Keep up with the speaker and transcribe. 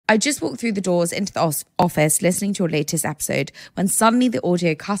I just walked through the doors into the office listening to your latest episode when suddenly the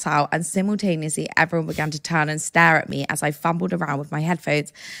audio cut out and simultaneously everyone began to turn and stare at me as I fumbled around with my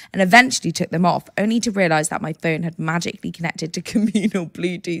headphones and eventually took them off, only to realise that my phone had magically connected to communal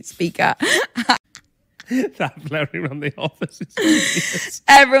Bluetooth speaker. That blaring around the office is genius.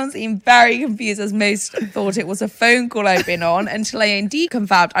 Everyone seemed very confused as most thought it was a phone call I'd been on until I indeed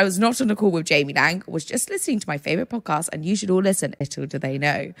confirmed I was not on a call with Jamie Lang, was just listening to my favourite podcast, and you should all listen. Little do they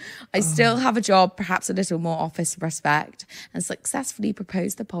know. I still have a job, perhaps a little more office respect, and successfully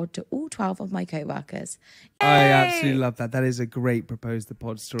proposed the pod to all 12 of my co-workers. I absolutely love that. That is a great propose the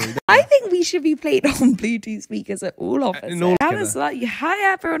pod story. I think we should be played on Bluetooth speakers at all offices. It's like,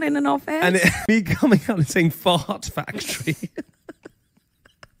 hi everyone in an office. And me coming out and saying fart factory.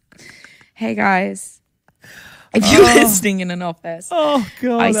 Hey guys, if you're listening in an office, oh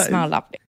God, I smell lovely.